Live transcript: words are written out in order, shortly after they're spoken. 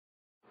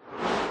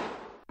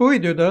Bu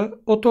videoda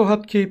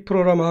Autohotkey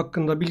programı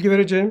hakkında bilgi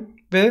vereceğim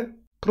ve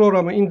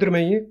programı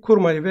indirmeyi,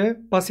 kurmayı ve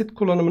basit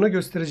kullanımını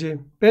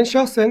göstereceğim. Ben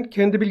şahsen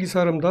kendi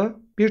bilgisayarımda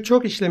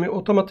birçok işlemi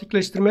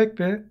otomatikleştirmek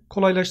ve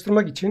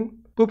kolaylaştırmak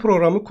için bu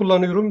programı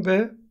kullanıyorum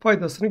ve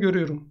faydasını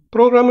görüyorum.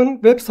 Programın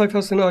web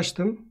sayfasını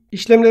açtım.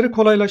 İşlemleri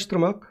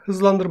kolaylaştırmak,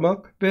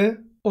 hızlandırmak ve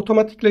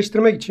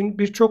otomatikleştirmek için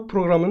birçok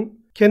programın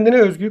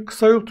kendine özgü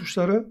kısayol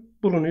tuşları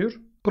bulunuyor.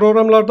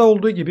 Programlarda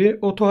olduğu gibi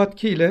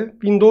Autohotkey ile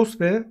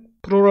Windows ve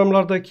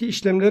programlardaki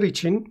işlemler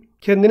için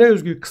kendine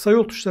özgü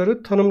kısayol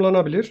tuşları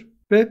tanımlanabilir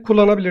ve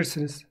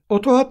kullanabilirsiniz.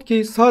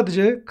 Autohotkey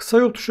sadece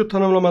kısayol tuşu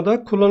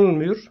tanımlamada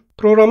kullanılmıyor.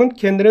 Programın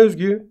kendine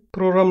özgü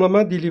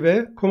programlama dili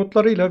ve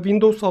komutlarıyla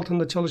Windows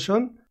altında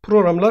çalışan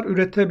programlar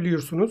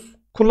üretebiliyorsunuz.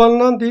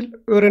 Kullanılan dil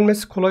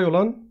öğrenmesi kolay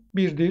olan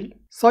bir dil.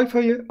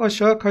 Sayfayı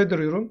aşağı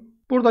kaydırıyorum.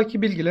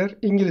 Buradaki bilgiler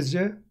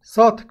İngilizce.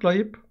 Sağ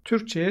tıklayıp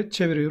Türkçe'ye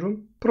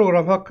çeviriyorum.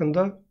 Program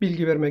hakkında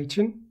bilgi vermek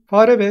için.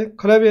 Fare ve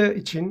klavye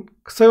için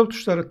kısayol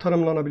tuşları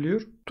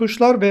tanımlanabiliyor.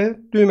 Tuşlar ve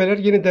düğmeler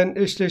yeniden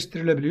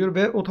eşleştirilebiliyor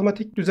ve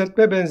otomatik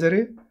düzeltme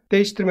benzeri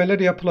değiştirmeler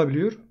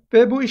yapılabiliyor.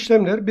 Ve bu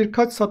işlemler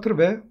birkaç satır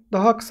ve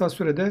daha kısa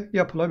sürede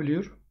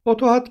yapılabiliyor.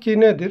 Autohotkey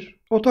nedir?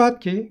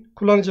 Autohotkey,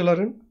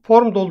 kullanıcıların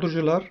form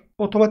doldurucular,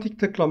 otomatik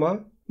tıklama,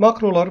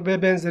 makrolar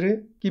ve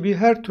benzeri gibi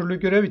her türlü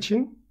görev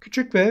için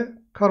küçük ve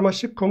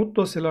karmaşık komut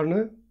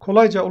dosyalarını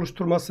kolayca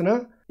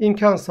oluşturmasına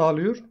imkan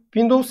sağlıyor.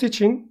 Windows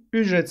için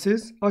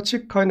ücretsiz,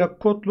 açık kaynak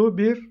kodlu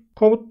bir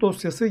komut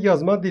dosyası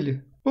yazma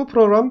dili. Bu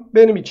program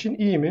benim için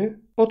iyi mi?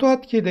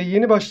 Autohotkey'de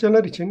yeni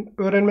başlayanlar için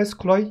öğrenmesi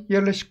kolay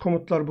yerleşik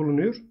komutlar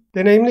bulunuyor.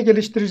 Deneyimli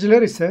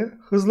geliştiriciler ise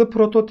hızlı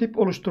prototip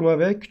oluşturma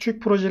ve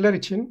küçük projeler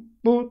için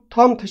bu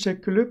tam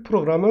teşekküllü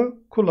programı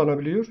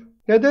kullanabiliyor.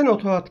 Neden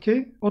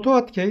Autohotkey?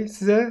 Autohotkey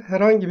size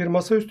herhangi bir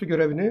masaüstü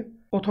görevini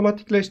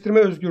otomatikleştirme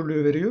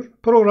özgürlüğü veriyor.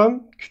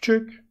 Program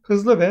küçük,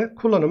 hızlı ve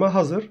kullanıma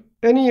hazır.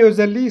 En iyi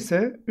özelliği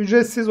ise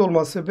ücretsiz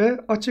olması ve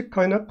açık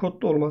kaynak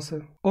kodlu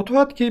olması.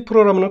 Autohotkey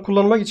programını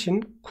kullanmak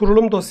için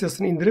kurulum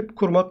dosyasını indirip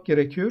kurmak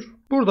gerekiyor.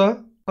 Burada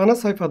ana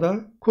sayfada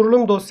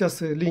kurulum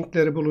dosyası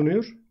linkleri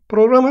bulunuyor.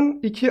 Programın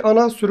iki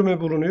ana sürümü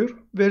bulunuyor.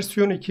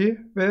 Versiyon 2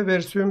 ve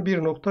versiyon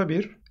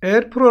 1.1.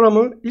 Eğer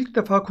programı ilk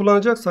defa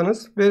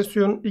kullanacaksanız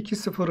versiyon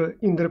 2.0'ı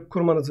indirip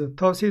kurmanızı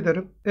tavsiye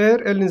ederim. Eğer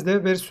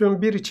elinizde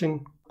versiyon 1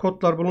 için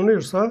kodlar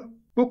bulunuyorsa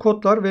bu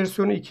kodlar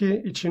versiyon 2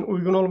 için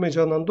uygun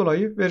olmayacağından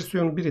dolayı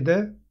versiyon 1'i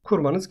de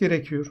kurmanız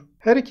gerekiyor.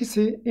 Her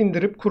ikisi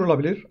indirip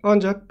kurulabilir.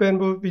 Ancak ben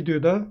bu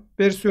videoda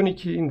versiyon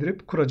 2'yi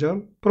indirip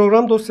kuracağım.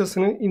 Program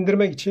dosyasını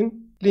indirmek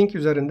için link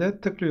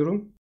üzerinde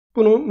tıklıyorum.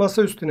 Bunu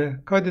masa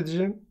üstüne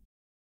kaydedeceğim.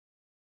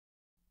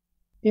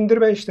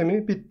 İndirme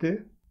işlemi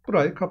bitti.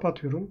 Burayı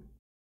kapatıyorum.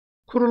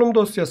 Kurulum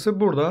dosyası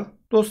burada.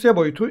 Dosya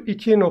boyutu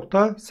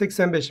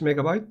 2.85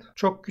 MB.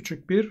 Çok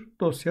küçük bir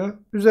dosya.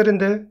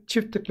 Üzerinde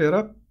çift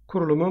tıklayarak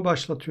kurulumu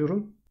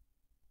başlatıyorum.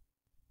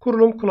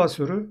 Kurulum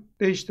klasörü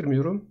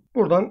değiştirmiyorum.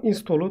 Buradan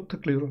install'u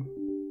tıklıyorum.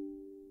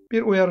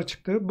 Bir uyarı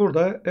çıktı.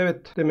 Burada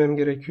evet demem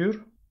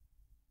gerekiyor.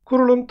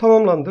 Kurulum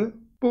tamamlandı.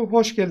 Bu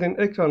hoş geldin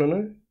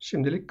ekranını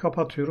şimdilik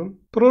kapatıyorum.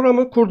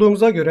 Programı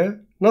kurduğumuza göre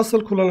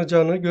nasıl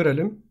kullanacağını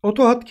görelim.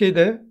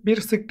 Autohotkey'de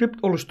bir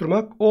script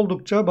oluşturmak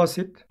oldukça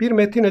basit. Bir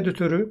metin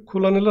editörü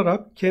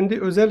kullanılarak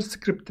kendi özel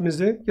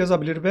scriptimizi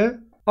yazabilir ve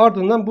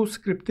ardından bu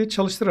script'i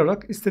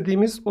çalıştırarak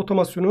istediğimiz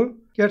otomasyonu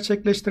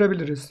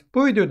gerçekleştirebiliriz.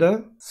 Bu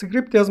videoda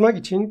script yazmak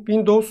için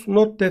Windows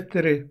Not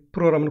defteri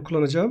programını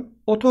kullanacağım.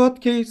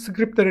 Autohotkey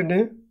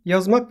scriptlerini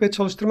yazmak ve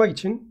çalıştırmak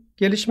için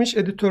gelişmiş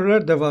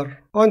editörler de var.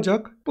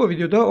 Ancak bu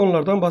videoda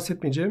onlardan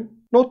bahsetmeyeceğim.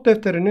 Not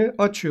defterini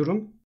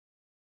açıyorum.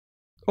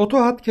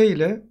 Autohotkey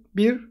ile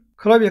bir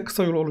klavye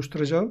kısayolu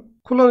oluşturacağım.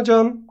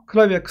 Kullanacağım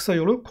klavye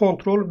kısayolu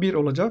Ctrl 1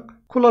 olacak.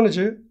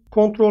 Kullanıcı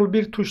Ctrl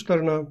 1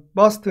 tuşlarına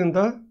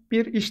bastığında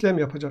bir işlem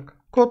yapacak.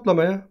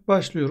 Kodlamaya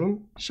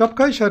başlıyorum.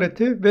 Şapka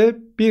işareti ve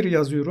 1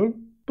 yazıyorum.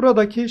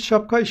 Buradaki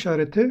şapka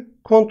işareti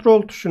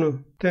Ctrl tuşunu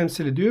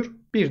temsil ediyor.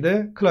 Bir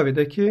de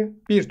klavyedeki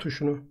 1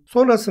 tuşunu.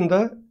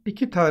 Sonrasında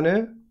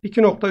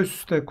 2 nokta üst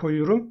üste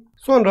koyuyorum.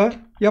 Sonra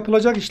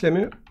yapılacak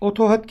işlemi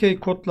Autohotkey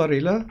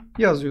kodlarıyla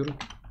yazıyorum.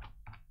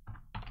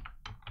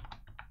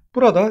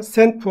 Burada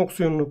send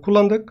fonksiyonunu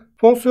kullandık.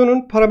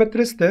 Fonksiyonun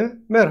parametresi de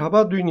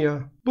merhaba dünya.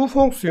 Bu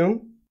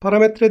fonksiyon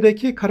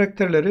parametredeki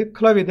karakterleri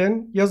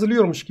klavyeden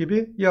yazılıyormuş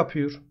gibi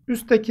yapıyor.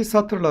 Üstteki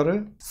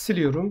satırları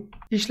siliyorum.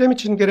 İşlem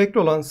için gerekli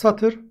olan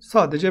satır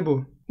sadece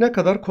bu. Ne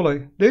kadar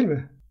kolay, değil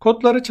mi?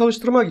 Kodları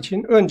çalıştırmak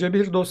için önce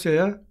bir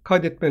dosyaya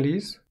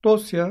kaydetmeliyiz.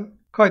 Dosya,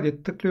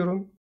 kaydet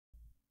tıklıyorum.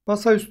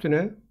 Masa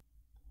üstüne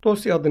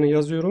dosya adını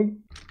yazıyorum.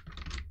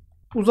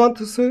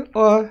 Uzantısı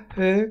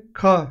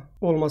AHK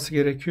olması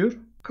gerekiyor.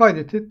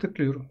 Kaydeti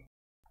tıklıyorum.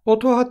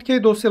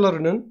 Autohotkey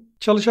dosyalarının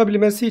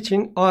çalışabilmesi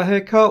için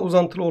AHK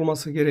uzantılı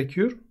olması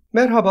gerekiyor.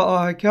 Merhaba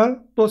AHK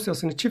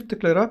dosyasını çift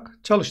tıklayarak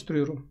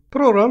çalıştırıyorum.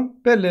 Program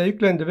belleğe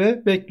yüklendi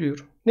ve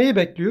bekliyor. Neyi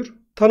bekliyor?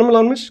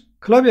 Tanımlanmış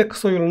klavye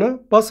kısayoluna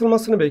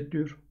basılmasını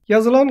bekliyor.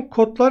 Yazılan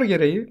kodlar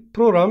gereği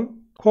program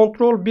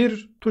Ctrl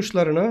 1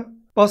 tuşlarına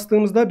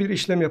bastığımızda bir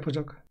işlem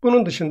yapacak.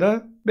 Bunun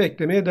dışında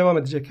beklemeye devam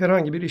edecek.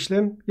 Herhangi bir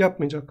işlem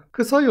yapmayacak.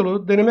 Kısa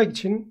yolu denemek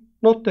için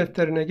not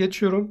defterine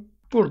geçiyorum.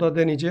 Burada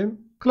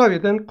deneyeceğim.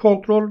 Klavyeden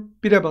Ctrl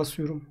 1'e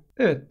basıyorum.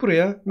 Evet,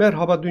 buraya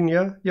merhaba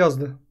dünya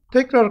yazdı.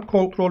 Tekrar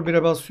Ctrl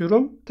 1'e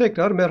basıyorum.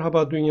 Tekrar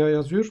merhaba dünya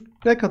yazıyor.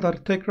 Ne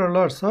kadar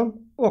tekrarlarsam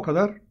o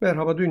kadar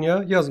merhaba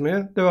dünya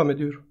yazmaya devam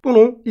ediyor.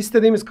 Bunu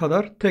istediğimiz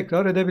kadar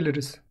tekrar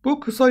edebiliriz. Bu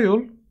kısa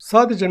yol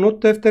sadece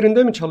not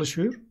defterinde mi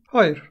çalışıyor?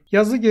 Hayır.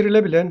 Yazı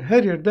girilebilen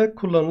her yerde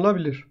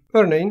kullanılabilir.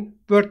 Örneğin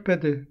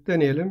WordPad'i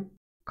deneyelim.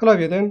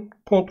 Klavyeden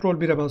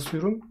Ctrl 1'e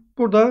basıyorum.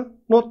 Burada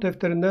not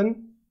defterinden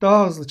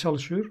daha hızlı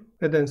çalışıyor.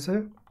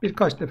 Nedense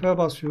birkaç defa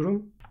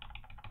basıyorum.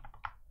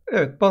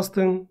 Evet,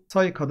 bastığım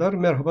sayı kadar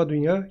merhaba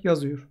dünya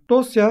yazıyor.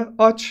 Dosya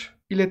aç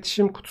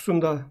iletişim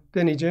kutusunda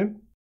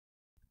deneyeceğim.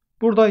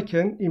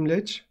 Buradayken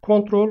imleç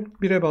Ctrl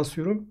 1'e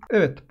basıyorum.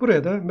 Evet,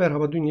 buraya da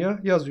merhaba dünya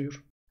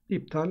yazıyor.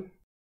 İptal.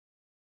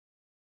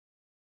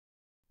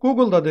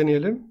 Google'da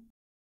deneyelim.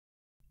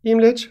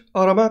 İmleç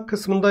arama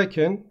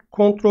kısmındayken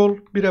Ctrl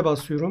 1'e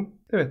basıyorum.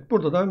 Evet,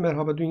 burada da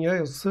merhaba dünya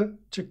yazısı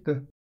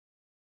çıktı.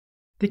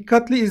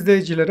 Dikkatli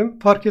izleyicilerim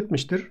fark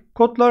etmiştir.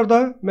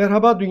 Kodlarda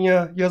merhaba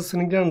dünya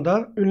yazısının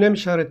yanında ünlem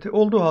işareti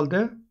olduğu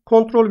halde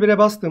Ctrl 1'e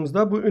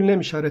bastığımızda bu ünlem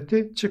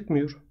işareti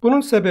çıkmıyor.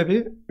 Bunun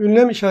sebebi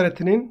ünlem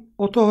işaretinin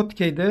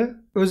Autohotkey'de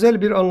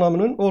özel bir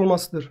anlamının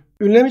olmasıdır.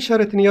 Ünlem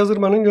işaretini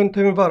yazdırmanın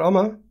yöntemi var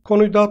ama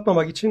konuyu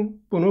dağıtmamak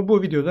için bunu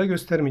bu videoda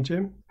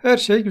göstermeyeceğim. Her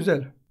şey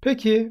güzel.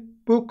 Peki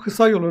bu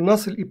kısa yolu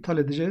nasıl iptal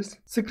edeceğiz?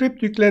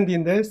 Script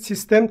yüklendiğinde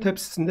sistem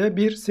tepsisinde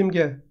bir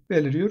simge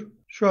beliriyor.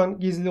 Şu an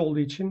gizli olduğu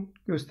için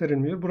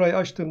gösterilmiyor. Burayı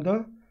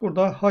açtığımda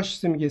burada H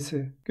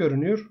simgesi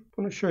görünüyor.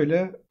 Bunu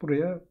şöyle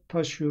buraya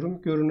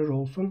taşıyorum. Görünür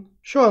olsun.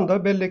 Şu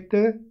anda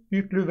bellekte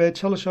yüklü ve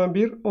çalışan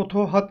bir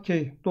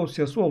Autohotkey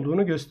dosyası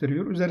olduğunu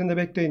gösteriyor. Üzerinde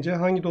bekleyince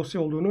hangi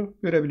dosya olduğunu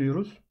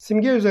görebiliyoruz.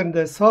 Simge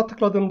üzerinde sağ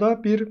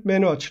tıkladığımda bir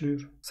menü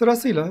açılıyor.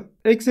 Sırasıyla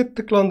Exit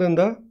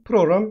tıklandığında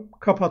program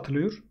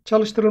kapatılıyor.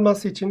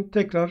 Çalıştırılması için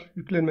tekrar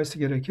yüklenmesi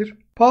gerekir.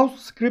 Pause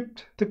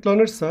Script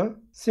tıklanırsa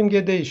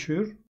simge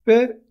değişiyor.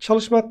 Ve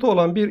çalışmakta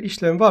olan bir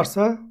işlem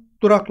varsa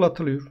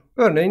duraklatılıyor.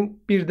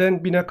 Örneğin 1'den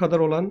 1000'e kadar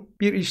olan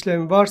bir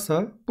işlem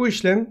varsa bu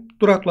işlem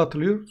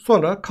duraklatılıyor.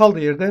 Sonra kaldığı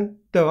yerden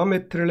devam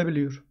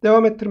ettirilebiliyor.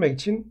 Devam ettirmek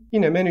için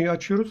yine menüyü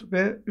açıyoruz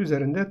ve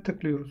üzerinde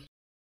tıklıyoruz.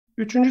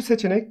 Üçüncü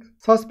seçenek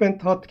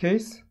Suspend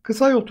Hotkeys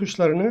kısa yol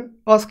tuşlarını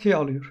askıya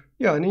alıyor.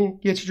 Yani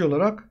geçici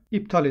olarak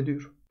iptal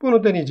ediyor.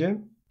 Bunu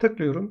deneyeceğim.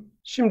 Tıklıyorum.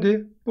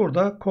 Şimdi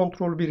burada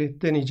Ctrl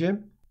 1'i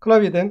deneyeceğim.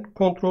 Klavyeden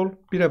Ctrl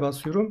 1'e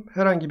basıyorum.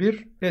 Herhangi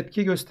bir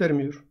etki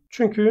göstermiyor.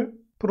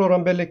 Çünkü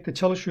program bellekte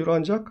çalışıyor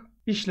ancak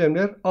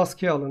işlemler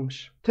askıya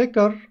alınmış.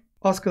 Tekrar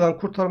askıdan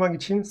kurtarmak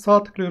için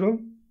sağ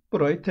tıklıyorum.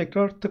 Burayı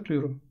tekrar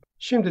tıklıyorum.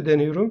 Şimdi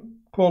deniyorum.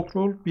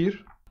 Ctrl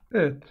 1.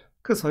 Evet.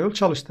 Kısa yol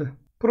çalıştı.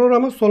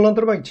 Programı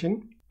sonlandırmak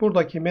için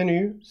buradaki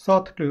menüyü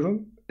sağ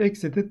tıklıyorum.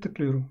 Exit'i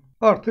tıklıyorum.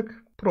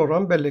 Artık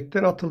program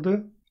bellekten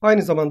atıldı.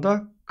 Aynı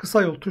zamanda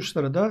kısa yol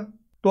tuşları da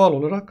doğal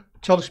olarak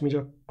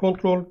çalışmayacak.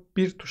 Ctrl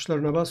 1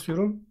 tuşlarına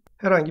basıyorum.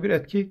 Herhangi bir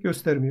etki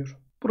göstermiyor.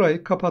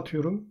 Burayı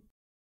kapatıyorum.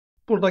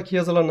 Buradaki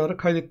yazılanları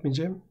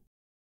kaydetmeyeceğim.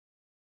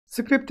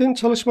 Script'in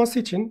çalışması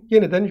için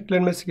yeniden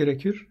yüklenmesi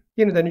gerekir.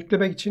 Yeniden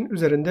yüklemek için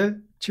üzerinde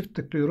çift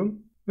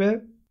tıklıyorum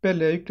ve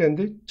belleğe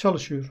yüklendi,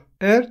 çalışıyor.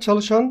 Eğer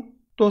çalışan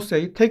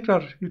dosyayı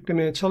tekrar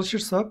yüklemeye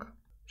çalışırsak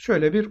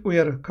şöyle bir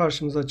uyarı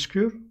karşımıza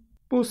çıkıyor.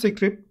 Bu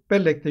script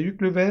bellekte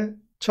yüklü ve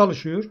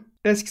çalışıyor.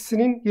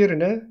 Eskisinin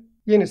yerine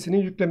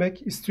yenisini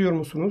yüklemek istiyor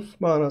musunuz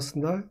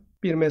manasında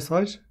bir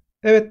mesaj.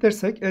 Evet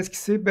dersek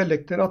eskisi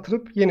bellekten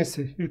atılıp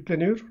yenisi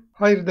yükleniyor.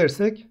 Hayır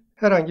dersek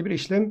herhangi bir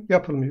işlem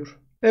yapılmıyor.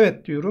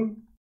 Evet diyorum.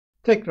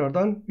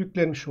 Tekrardan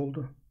yüklenmiş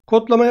oldu.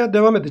 Kodlamaya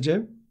devam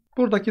edeceğim.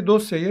 Buradaki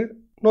dosyayı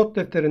not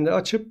defterinde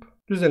açıp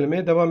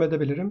düzenlemeye devam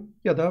edebilirim.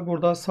 Ya da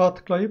burada sağ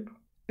tıklayıp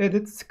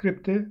Edit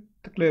Script'i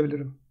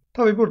tıklayabilirim.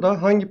 Tabi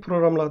burada hangi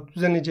programla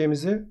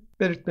düzenleyeceğimizi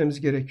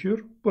belirtmemiz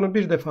gerekiyor. Bunu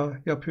bir defa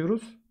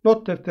yapıyoruz.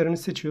 Not defterini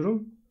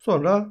seçiyorum.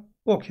 Sonra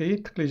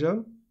OK'yi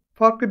tıklayacağım.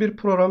 Farklı bir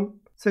program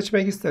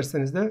seçmek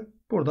isterseniz de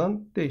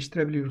buradan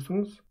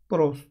değiştirebiliyorsunuz.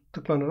 Browse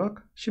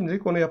tıklanarak.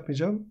 Şimdilik onu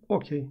yapmayacağım.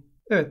 OK.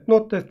 Evet,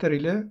 not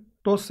defteriyle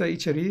dosya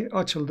içeriği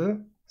açıldı.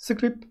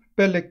 Script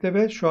bellekte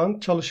ve şu an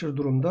çalışır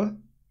durumda.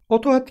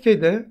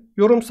 Autohotkey'de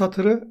yorum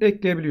satırı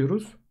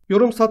ekleyebiliyoruz.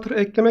 Yorum satırı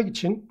eklemek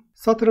için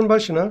satırın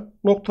başına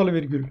noktalı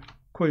virgül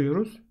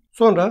koyuyoruz.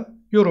 Sonra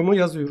yorumu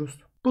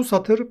yazıyoruz. Bu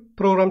satır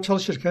program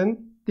çalışırken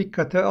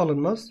dikkate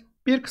alınmaz.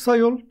 Bir kısa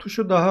yol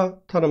tuşu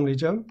daha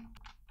tanımlayacağım.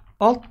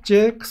 Alt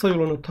C kısa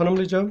yolunu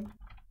tanımlayacağım.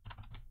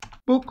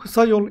 Bu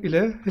kısa yol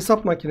ile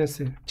hesap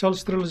makinesi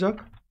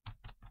çalıştırılacak.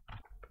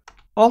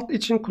 Alt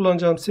için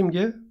kullanacağım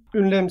simge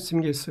ünlem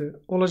simgesi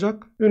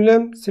olacak.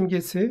 Ünlem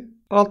simgesi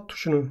alt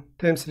tuşunu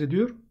temsil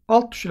ediyor.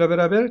 Alt tuşuyla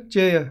beraber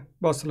C'ye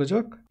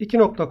basılacak. 2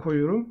 nokta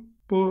koyuyorum.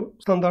 Bu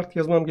standart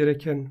yazmam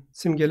gereken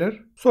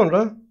simgeler.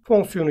 Sonra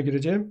fonksiyonu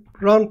gireceğim.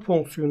 Run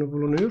fonksiyonu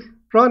bulunuyor.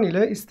 Run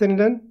ile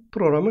istenilen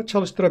programı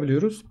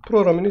çalıştırabiliyoruz.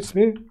 Programın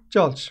ismi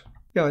Calc,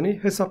 yani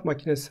hesap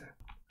makinesi.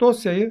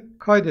 Dosyayı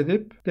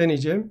kaydedip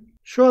deneyeceğim.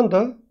 Şu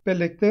anda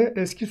bellekte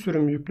eski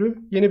sürüm yüklü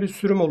yeni bir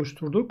sürüm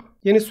oluşturduk.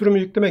 Yeni sürümü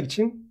yüklemek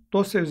için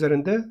dosya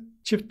üzerinde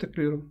çift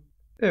tıklıyorum.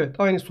 Evet,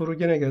 aynı soru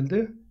gene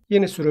geldi.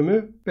 Yeni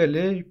sürümü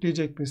belleğe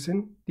yükleyecek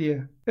misin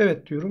diye.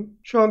 Evet diyorum.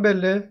 Şu an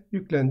belleğe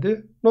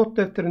yüklendi. Not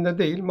defterinde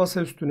değil,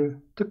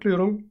 masaüstünü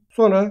tıklıyorum.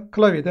 Sonra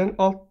klavyeden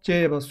Alt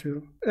C'ye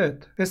basıyorum.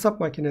 Evet, hesap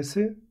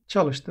makinesi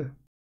çalıştı.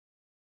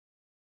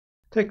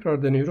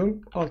 Tekrar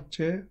deniyorum. Alt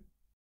C.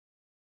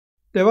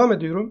 Devam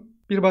ediyorum.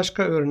 Bir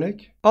başka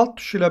örnek. Alt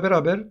tuşuyla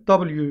beraber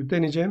W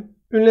deneyeceğim.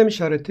 Ünlem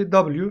işareti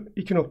W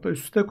 2 nokta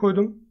üst üste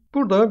koydum.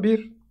 Burada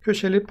bir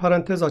köşeli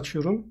parantez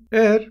açıyorum.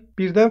 Eğer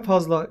birden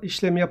fazla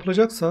işlem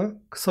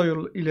yapılacaksa kısa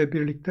yol ile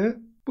birlikte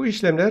bu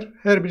işlemler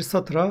her bir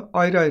satıra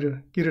ayrı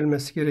ayrı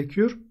girilmesi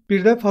gerekiyor.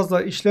 Birden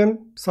fazla işlem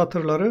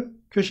satırları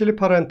köşeli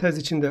parantez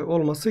içinde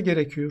olması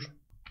gerekiyor.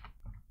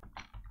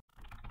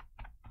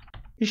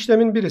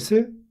 İşlemin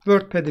birisi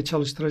WordPad'i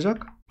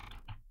çalıştıracak.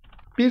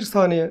 1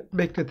 saniye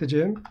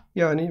bekleteceğim.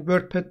 Yani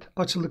WordPad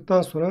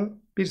açıldıktan sonra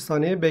 1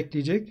 saniye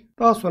bekleyecek.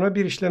 Daha sonra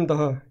bir işlem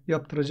daha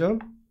yaptıracağım.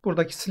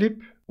 Buradaki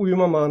sleep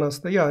uyuma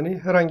manasında, yani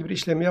herhangi bir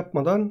işlem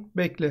yapmadan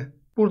bekle.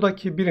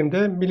 Buradaki birim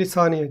de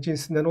milisaniye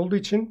cinsinden olduğu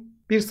için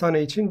 1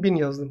 saniye için 1000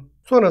 yazdım.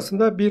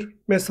 Sonrasında bir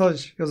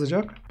mesaj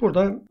yazacak.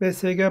 Burada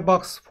msg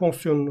box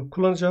fonksiyonunu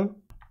kullanacağım.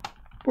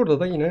 Burada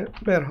da yine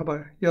merhaba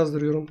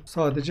yazdırıyorum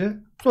sadece.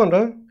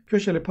 Sonra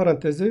köşeli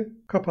parantezi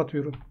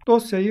kapatıyorum.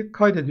 Dosyayı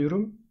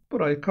kaydediyorum.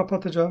 Burayı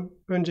kapatacağım.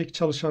 Önceki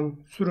çalışan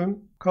sürüm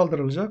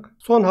kaldırılacak.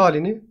 Son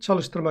halini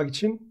çalıştırmak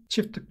için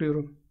çift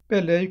tıklıyorum.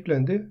 Belleğe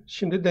yüklendi.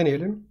 Şimdi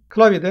deneyelim.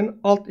 Klavyeden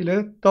Alt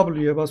ile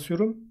W'ye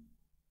basıyorum.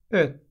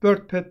 Evet,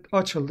 WordPad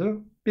açıldı.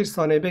 1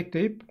 saniye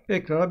bekleyip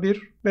ekrana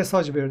bir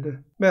mesaj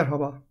verdi.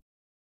 Merhaba.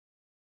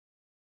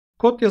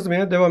 Kod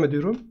yazmaya devam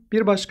ediyorum.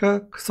 Bir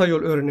başka kısa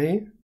yol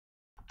örneği.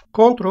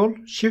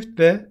 Ctrl, Shift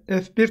ve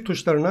F1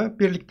 tuşlarına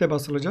birlikte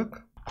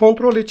basılacak.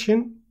 Ctrl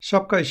için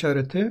şapka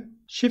işareti,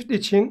 Shift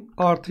için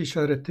artı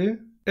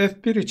işareti,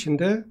 F1 için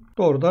de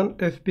doğrudan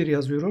F1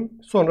 yazıyorum.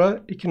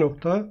 Sonra 2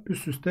 nokta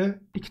üst üste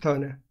 2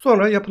 tane.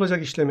 Sonra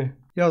yapılacak işlemi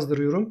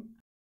yazdırıyorum.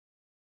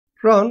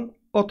 Run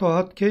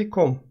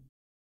Autohotkey.com.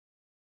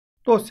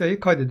 Dosyayı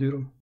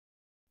kaydediyorum.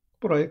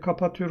 Burayı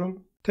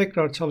kapatıyorum.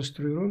 Tekrar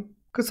çalıştırıyorum.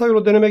 Kısa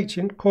yolu denemek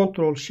için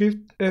Ctrl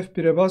Shift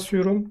F1'e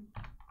basıyorum.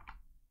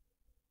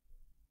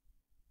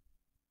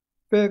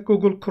 Ve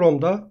Google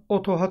Chrome'da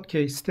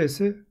Autohotkey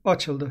sitesi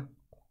açıldı.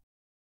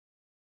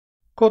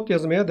 Kod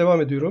yazmaya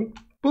devam ediyorum.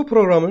 Bu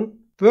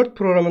programın Word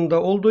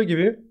programında olduğu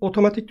gibi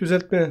otomatik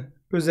düzeltme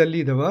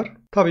özelliği de var.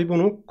 Tabii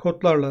bunu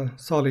kodlarla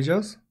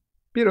sağlayacağız.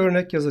 Bir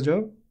örnek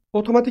yazacağım.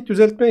 Otomatik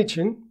düzeltme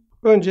için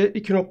önce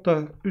 2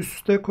 nokta üst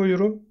üste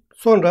koyuyorum.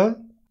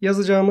 Sonra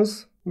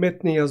yazacağımız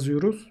metni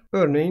yazıyoruz.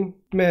 Örneğin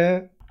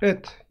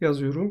et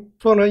yazıyorum.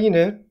 Sonra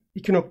yine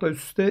 2 nokta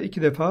üst üste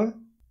 2 defa.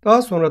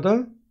 Daha sonra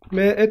da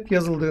et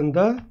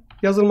yazıldığında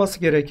yazılması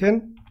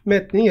gereken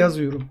metni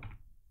yazıyorum.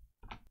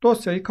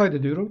 Dosyayı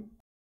kaydediyorum.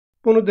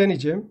 Bunu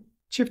deneyeceğim.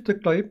 Çift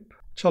tıklayıp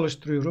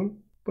çalıştırıyorum.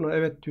 Buna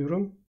evet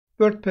diyorum.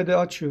 WordPad'i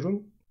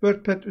açıyorum.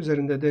 WordPad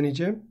üzerinde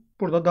deneyeceğim.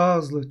 Burada daha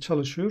hızlı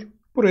çalışıyor.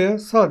 Buraya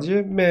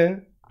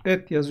sadece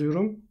et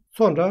yazıyorum.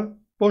 Sonra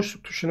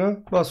boşluk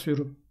tuşuna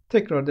basıyorum.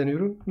 Tekrar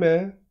deniyorum.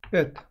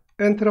 Et.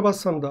 Enter'a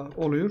bassam da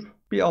oluyor.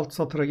 Bir alt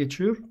satıra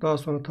geçiyor. Daha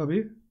sonra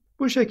tabii.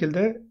 Bu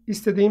şekilde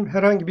istediğim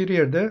herhangi bir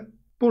yerde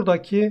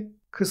buradaki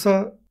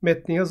kısa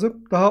metni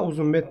yazıp daha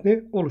uzun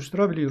metni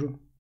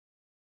oluşturabiliyorum.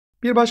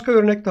 Bir başka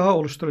örnek daha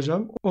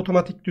oluşturacağım.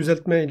 Otomatik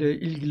düzeltme ile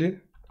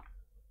ilgili.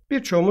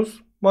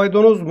 Birçoğumuz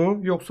maydanoz mu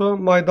yoksa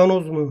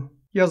maydanoz mu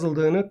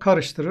yazıldığını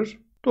karıştırır.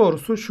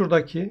 Doğrusu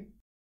şuradaki.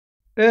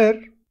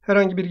 Eğer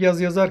herhangi bir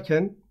yazı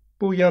yazarken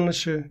bu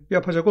yanlışı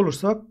yapacak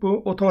olursak bu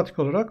otomatik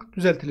olarak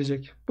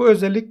düzeltilecek. Bu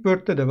özellik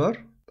Word'de de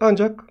var.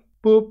 Ancak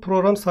bu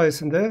program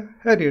sayesinde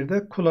her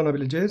yerde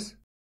kullanabileceğiz.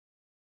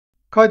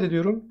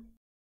 Kaydediyorum.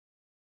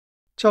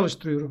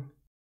 Çalıştırıyorum.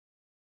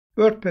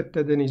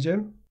 WordPad'de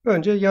deneyeceğim.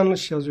 Önce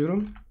yanlış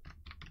yazıyorum.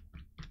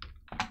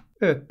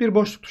 Evet, bir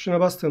boşluk tuşuna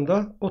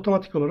bastığımda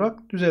otomatik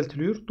olarak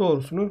düzeltiliyor.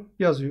 Doğrusunu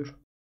yazıyor.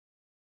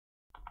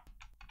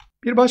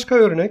 Bir başka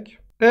örnek.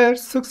 Eğer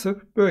sık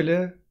sık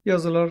böyle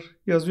yazılar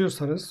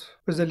yazıyorsanız,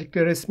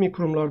 özellikle resmi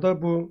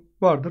kurumlarda bu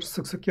vardır,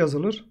 sık sık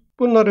yazılır.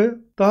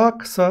 Bunları daha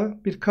kısa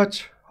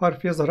birkaç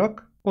harf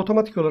yazarak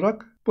otomatik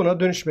olarak buna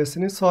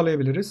dönüşmesini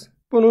sağlayabiliriz.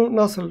 Bunu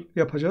nasıl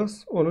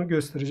yapacağız onu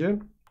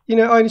göstereceğim.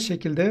 Yine aynı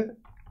şekilde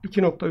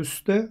 2 nokta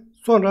üstte,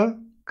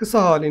 sonra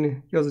kısa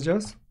halini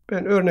yazacağız.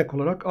 Ben örnek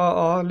olarak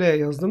AAL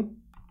yazdım.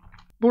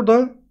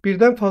 Burada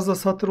birden fazla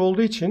satır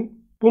olduğu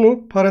için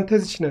bunu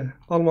parantez içine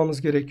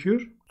almamız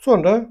gerekiyor.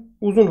 Sonra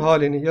uzun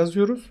halini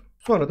yazıyoruz.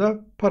 Sonra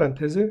da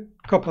parantezi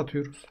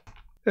kapatıyoruz.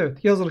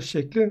 Evet, yazılış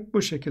şekli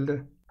bu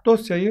şekilde.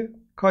 Dosyayı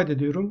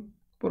kaydediyorum.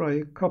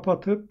 Burayı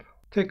kapatıp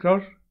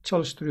tekrar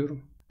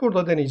çalıştırıyorum.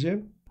 Burada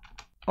deneyeceğim.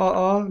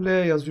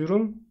 AAL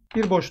yazıyorum.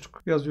 Bir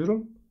boşluk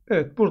yazıyorum.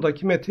 Evet,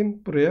 buradaki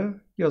metin buraya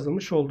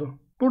yazılmış oldu.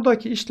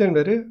 Buradaki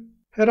işlemleri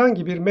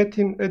herhangi bir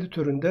metin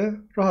editöründe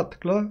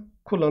rahatlıkla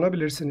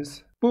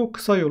kullanabilirsiniz. Bu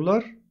kısa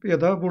yollar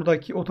ya da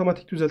buradaki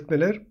otomatik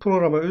düzeltmeler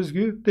programa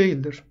özgü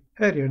değildir.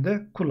 her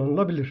yerde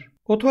kullanılabilir.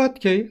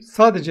 Autohotkey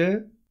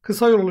sadece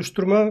kısayol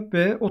oluşturma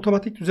ve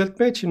otomatik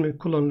düzeltme için mi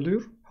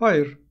kullanılıyor?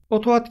 Hayır.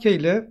 Autohotkey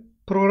ile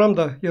program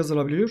da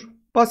yazılabiliyor.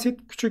 Basit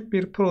küçük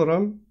bir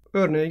program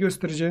örneği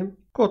göstereceğim.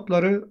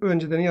 Kodları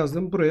önceden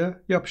yazdım.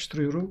 Buraya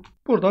yapıştırıyorum.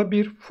 Burada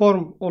bir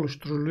form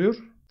oluşturuluyor.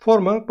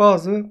 Forma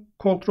bazı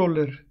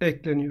kontroller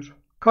ekleniyor.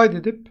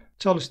 Kaydedip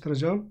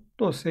çalıştıracağım.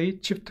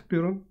 Dosyayı çift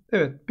tıklıyorum.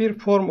 Evet, bir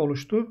form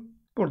oluştu.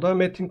 Burada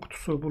metin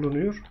kutusu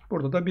bulunuyor.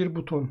 Burada da bir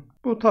buton.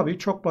 Bu tabii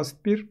çok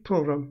basit bir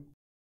program.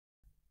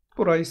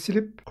 Burayı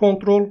silip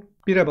Ctrl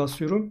 1'e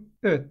basıyorum.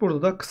 Evet,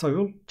 burada da kısa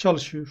yol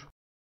çalışıyor.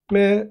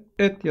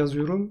 et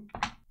yazıyorum.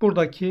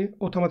 Buradaki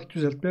otomatik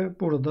düzeltme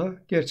burada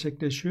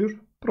gerçekleşiyor.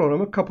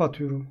 Programı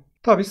kapatıyorum.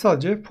 Tabii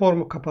sadece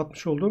formu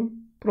kapatmış oldum.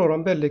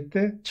 Program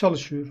bellekte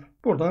çalışıyor.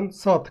 Buradan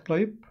sağ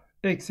tıklayıp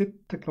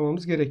exit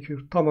tıklamamız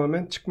gerekiyor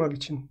tamamen çıkmak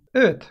için.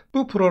 Evet,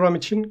 bu program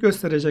için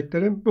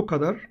göstereceklerim bu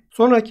kadar.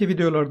 Sonraki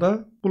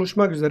videolarda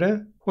buluşmak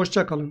üzere.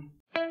 Hoşça kalın.